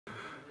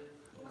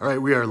All right,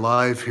 we are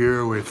live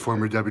here with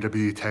former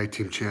WWE Tag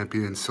Team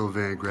Champion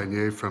Sylvain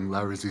Grenier from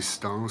La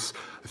Resistance.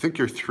 I think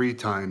you're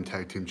three-time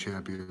Tag Team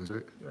Champions,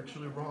 right? You're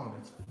actually wrong.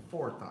 It's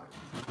 4 times.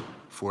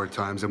 4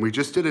 times. And we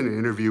just did an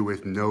interview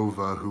with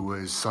Nova, who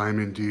was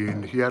Simon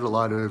Dean. He had a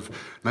lot of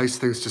nice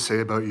things to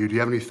say about you. Do you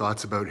have any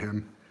thoughts about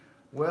him?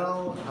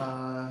 Well,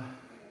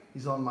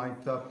 he's on my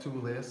top 2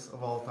 list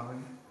of all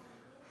time.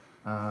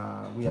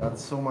 We had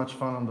so much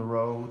fun on the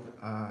road.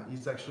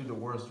 He's actually the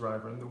worst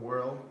driver in the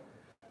world.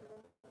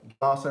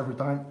 Lost every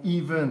time,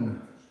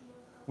 even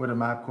with a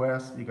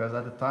MapQuest, because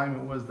at the time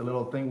it was the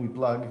little thing we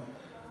plug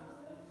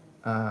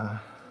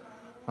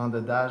on the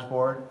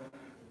dashboard.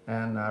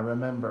 And I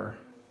remember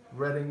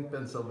Reading,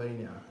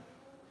 Pennsylvania.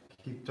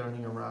 Keep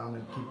turning around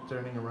and keep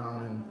turning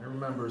around, and I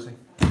remember saying,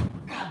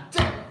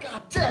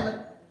 God damn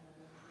it!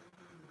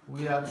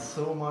 We had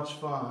so much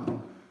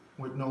fun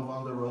with Nova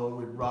on the road,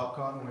 with Rob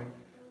Conway,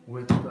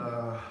 with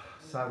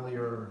sadly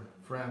our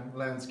friend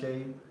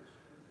Landscape,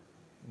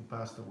 who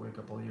passed away a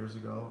couple of years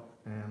ago,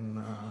 and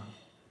it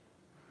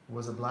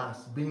was a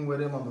blast. Being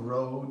with him on the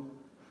road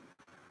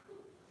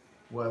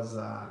was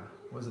a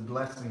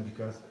blessing,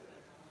 because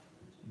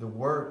the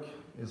work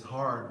is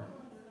hard,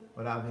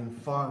 but having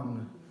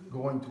fun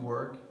going to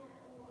work,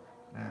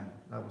 man,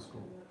 that was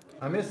cool.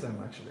 I miss him,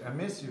 actually. I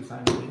miss you,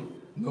 Sandy,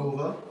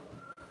 Nova,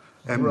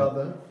 And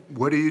brother.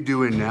 what are you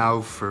doing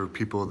now for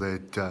people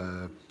that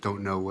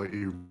don't know what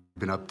you've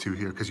been up to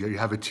here? Because you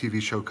have a TV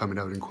show coming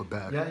out in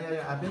Quebec.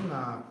 Yeah.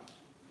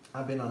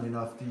 I've been on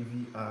enough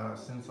TV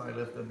since I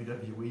left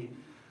WWE.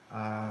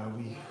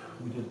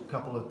 We did a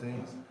couple of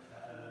things.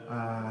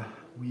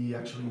 We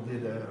actually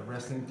did a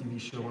wrestling TV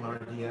show on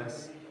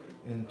RDS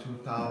in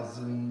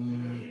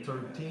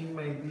 2013,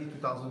 maybe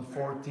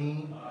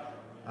 2014.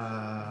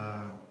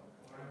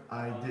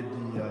 I did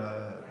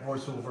the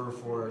voiceover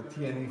for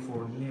TNA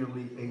for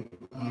nearly 8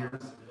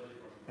 years,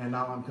 and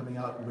now I'm coming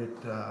out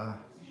with a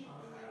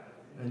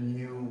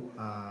new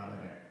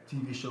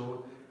TV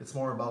show. It's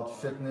more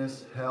about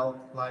fitness, health,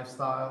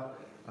 lifestyle.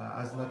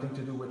 Has nothing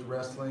to do with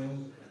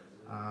wrestling.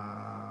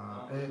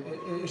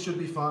 It should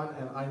be fun,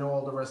 and I know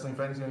all the wrestling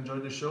fans are going to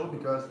enjoy the show,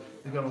 because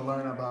they're going to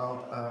learn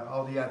about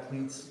how the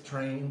athletes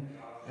train,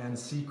 and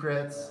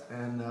secrets,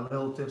 and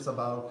little tips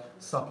about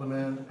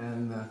supplement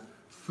and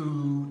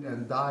food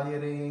and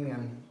dieting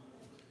and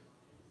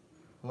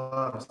a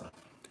lot of stuff.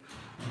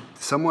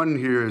 Someone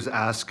here is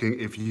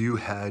asking if you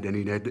had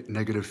any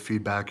negative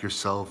feedback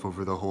yourself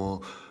over the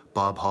whole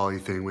Bob Holly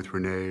thing with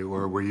Renee,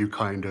 or were you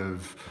kind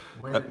of...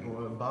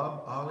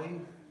 Bob, Ollie,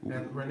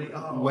 and Renee...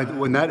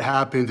 when that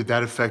happened, did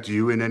that affect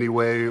you in any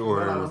way,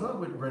 or...? Well, I was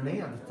not with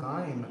Renee at the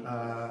time.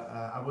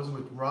 I was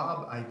with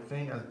Rob, I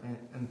think,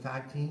 in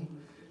tag team.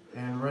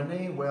 And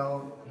Renee,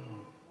 well,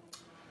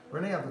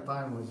 Renee at the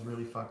time was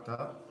really fucked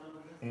up.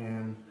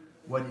 And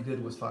what he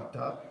did was fucked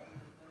up.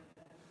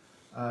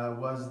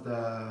 Was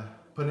the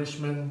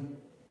punishment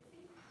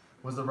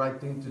was the right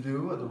thing to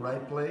do at the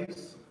right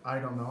place? I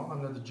don't know.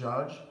 I'm not the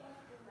judge.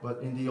 But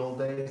in the old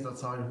days,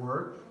 that's how it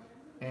worked.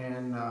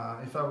 And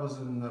if I was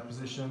in a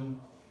position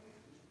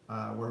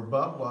where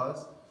Bob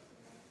was,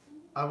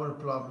 I would have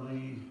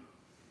probably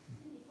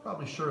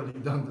surely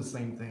done the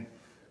same thing.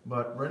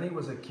 But Rennie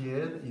was a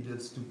kid. He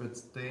did stupid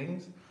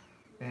things.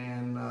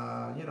 And,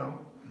 you know,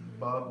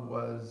 Bob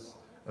was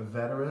a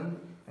veteran,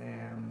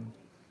 and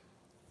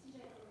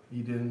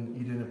he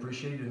didn't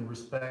appreciate and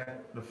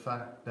respect the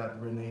fact that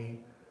Renee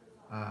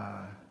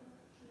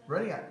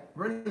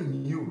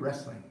knew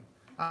wrestling.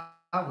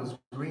 I was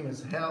green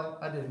as hell.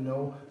 I didn't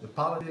know the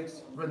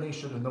politics. Renee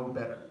should have known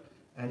better,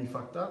 and he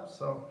fucked up.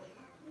 So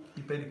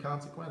he paid the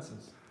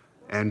consequences.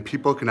 And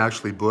people can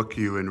actually book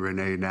you and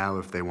Renee now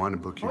if they want to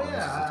book you guys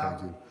as a tag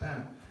team.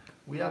 Man,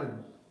 we had a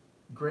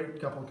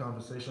great couple of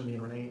conversations, me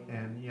and Renee,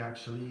 and he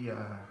actually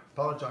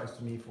apologized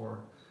to me for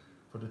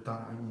the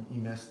time he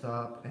messed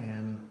up,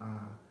 and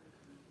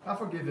I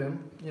forgive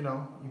him. You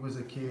know, he was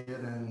a kid,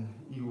 and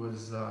he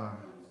was not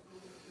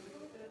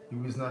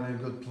in a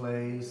good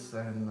place,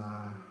 and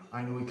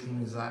I know he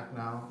cleaned his act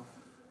now.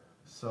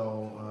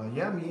 So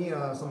yeah,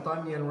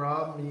 sometimes me and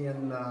Rob, me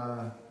and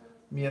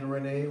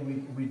Renee,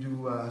 we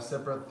do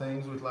separate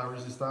things with La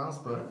Resistance,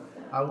 but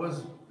I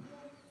was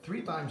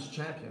 3 times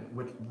champion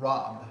with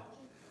Rob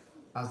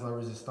as La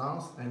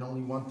Resistance, and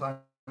only 1 time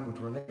with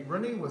Renee.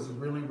 Renee was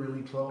really,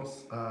 really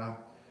close.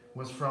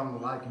 Was from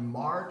like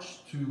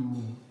March to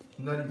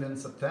not even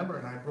September,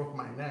 and I broke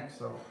my neck,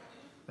 so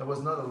that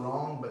was not a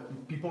long,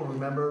 but people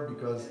remember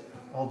because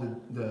all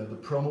the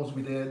promos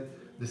we did,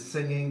 the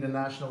singing, the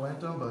national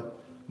anthem, but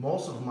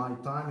most of my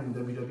time in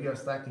WWE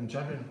as tag team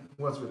champion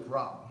was with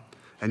Rob.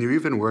 And you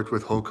even worked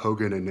with Hulk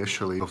Hogan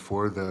initially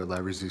before the La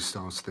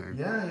Resistance thing.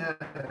 Yeah.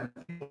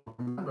 People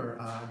remember,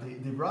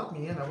 they brought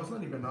me in. I was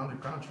not even on the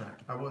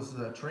contract. I was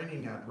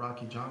training at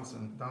Rocky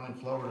Johnson down in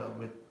Florida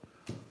with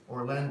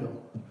Orlando,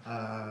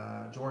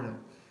 Jordan.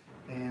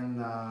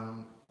 And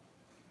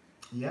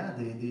yeah,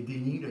 they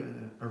need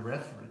a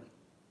referee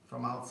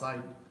from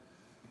outside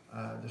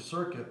the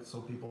circuit,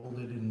 so people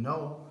didn't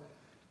know.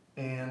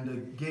 And the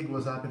gig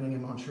was happening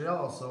in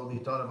Montreal, so they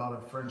thought about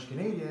a French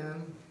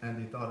Canadian and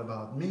they thought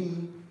about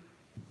me,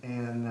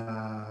 and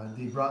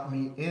they brought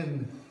me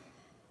in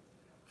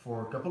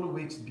for a couple of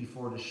weeks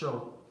before the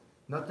show,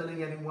 not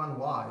telling anyone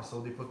why. So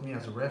they put me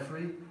as a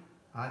referee.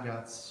 I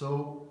got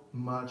so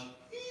much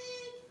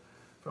heat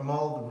from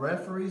all the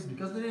referees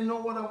because they didn't know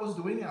what I was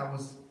doing. I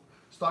was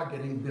start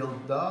getting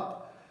built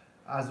up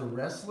as a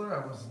wrestler.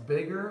 I was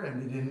bigger,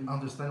 and they didn't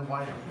understand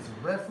why I was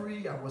a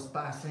referee. I was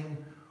passing,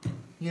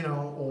 you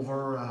know,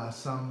 over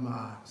some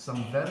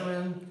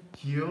veteran.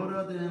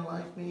 Kyoto didn't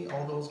like me,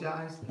 all those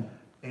guys.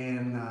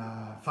 And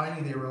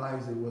finally they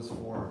realized it was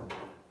for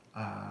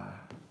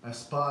a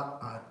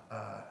spot at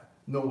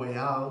No Way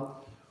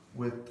Out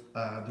with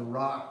The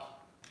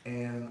Rock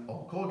and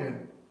Hulk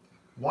Hogan.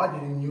 Why they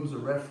didn't use a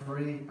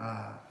referee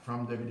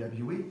from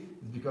WWE?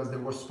 It's because there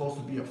was supposed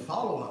to be a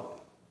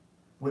follow-up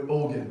with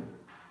Hogan.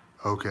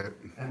 Okay.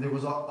 And there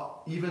was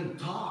even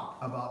talk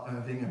about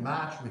having a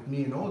match with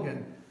me and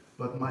Hogan,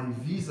 but my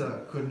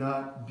visa could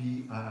not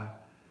be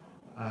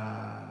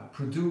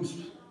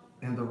produced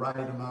in the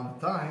right amount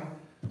of time.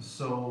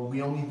 So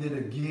we only did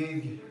a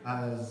gig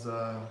as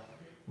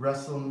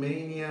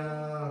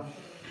WrestleMania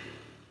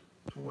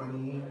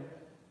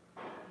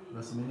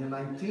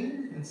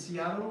 19 in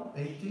Seattle,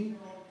 18,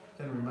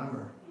 can't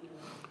remember.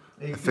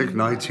 18, I think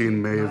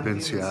 19 may have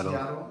been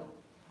Seattle.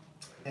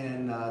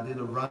 And did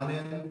a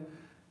run-in,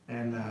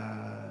 and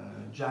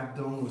Jack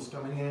Doan was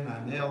coming in,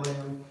 I nailed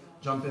him,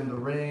 jumped in the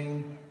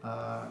ring,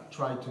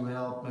 tried to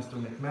help Mr.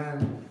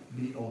 McMahon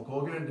beat Hulk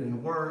Hogan,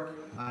 didn't work.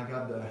 I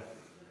got the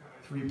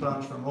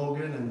 3-punch from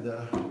Hogan, and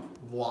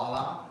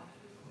voila.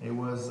 It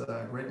was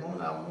a great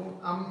moment.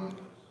 I'm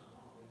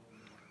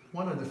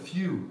one of the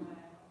few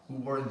who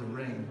were in the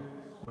ring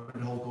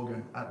with Hulk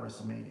Hogan at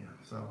WrestleMania.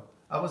 So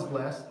I was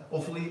blessed.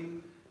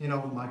 Hopefully, you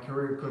know, my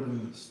career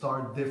couldn't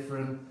start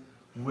different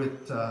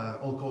with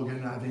Hulk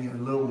Hogan having a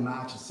little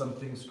match,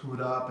 something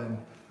screwed up, and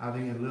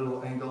having a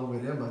little angle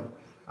with him. But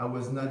I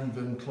was not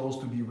even close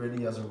to be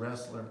ready as a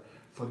wrestler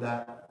for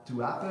that to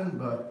happen.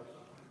 But,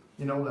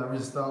 you know, La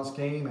Resistance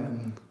came,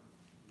 and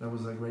that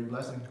was a great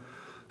blessing.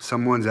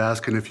 Someone's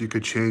asking if you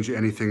could change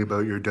anything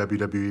about your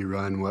WWE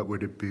run, what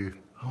would it be?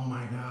 Oh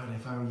my God,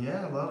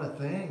 yeah, a lot of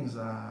things.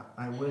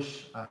 I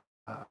wish I'd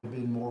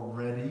been more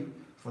ready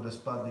for the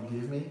spot they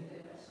gave me.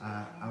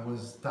 I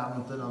was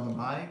talented on the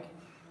mic.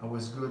 I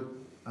was good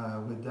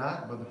with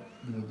that, but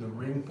the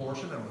ring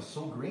portion, I was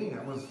so green.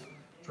 I was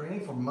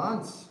training for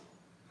months.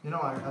 You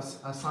know, I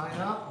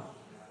signed up.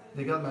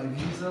 They got my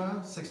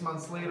visa. 6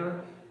 months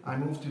later, I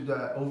moved to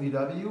the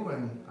OVW,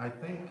 and I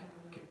think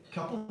a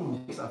couple of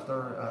weeks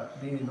after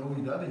being in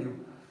OVW,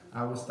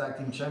 I was tag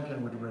team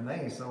champion with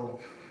Renee. So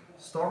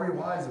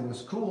story-wise, it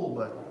was cool,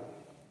 but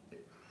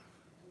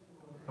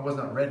I was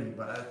not ready.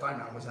 But at the time,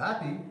 I was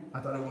happy. I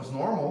thought it was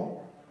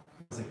normal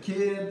as a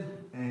kid,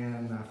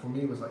 and for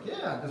me, it was like,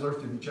 yeah, I deserve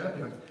to be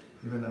champion,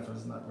 even if I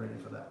was not ready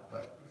for that.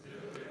 But.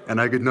 And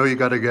I know you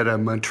got to get a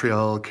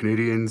Montreal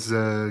Canadiens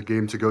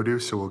game to go to,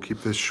 so we'll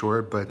keep this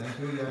short. But thank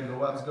you. Yeah, go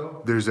Habs,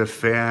 go. There's a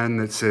fan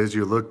that says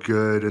you look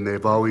good, and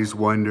they've always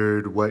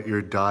wondered what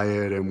your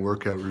diet and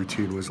workout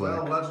routine was like.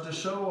 Well, watch the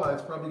show.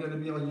 It's probably going to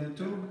be on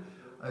YouTube.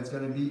 It's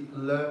going to be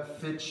Le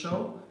Fit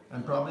Show,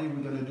 and probably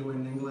we're going to do it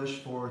in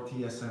English for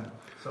TSN.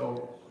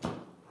 So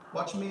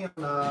watch me on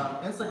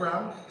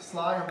Instagram,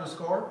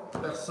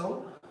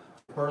 Sly_Perso,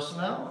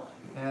 personnel,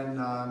 and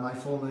my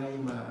full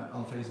name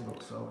on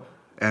Facebook. So.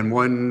 And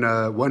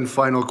one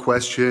final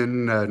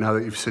question, now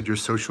that you've said your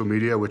social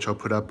media, which I'll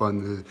put up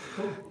on the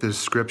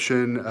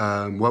description,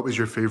 what was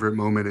your favorite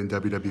moment in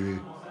WWE?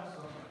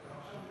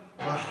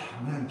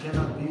 Man,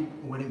 cannot beat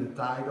winning the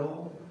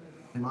title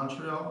in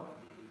Montreal.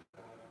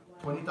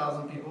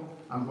 20,000 people.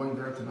 I'm going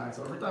there tonight.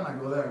 So every time I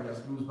go there, I get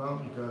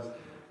goosebumps because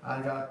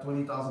I got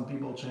 20,000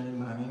 people chanting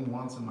my name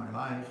once in my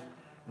life.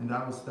 And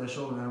that was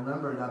special. And I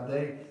remember that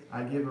day,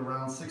 I gave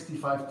around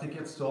 65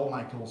 tickets to all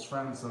my close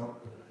friends. So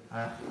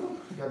I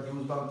got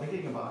goosebumps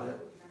thinking about it.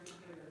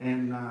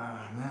 And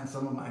man,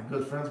 some of my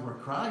good friends were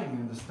crying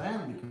in the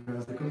stand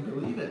because they couldn't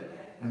believe it.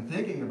 And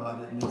thinking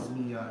about it makes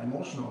me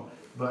emotional.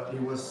 But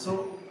it was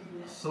so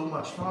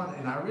much fun.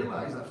 And I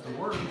realized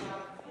afterwards,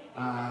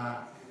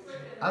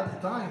 at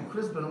the time,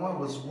 Chris Benoit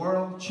was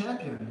world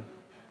champion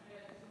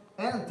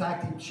and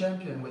tag team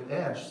champion with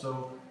Edge.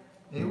 So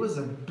it was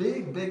a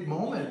big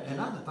moment. And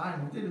at the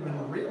time, we didn't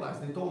even realize.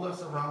 They told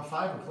us around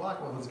 5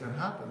 o'clock what was going to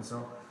happen.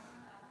 So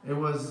it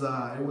was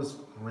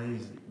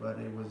crazy, but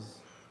it was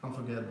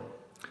unforgettable.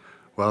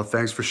 Well,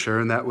 thanks for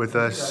sharing that with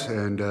us,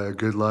 and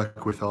good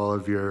luck with all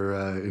of your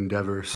endeavors.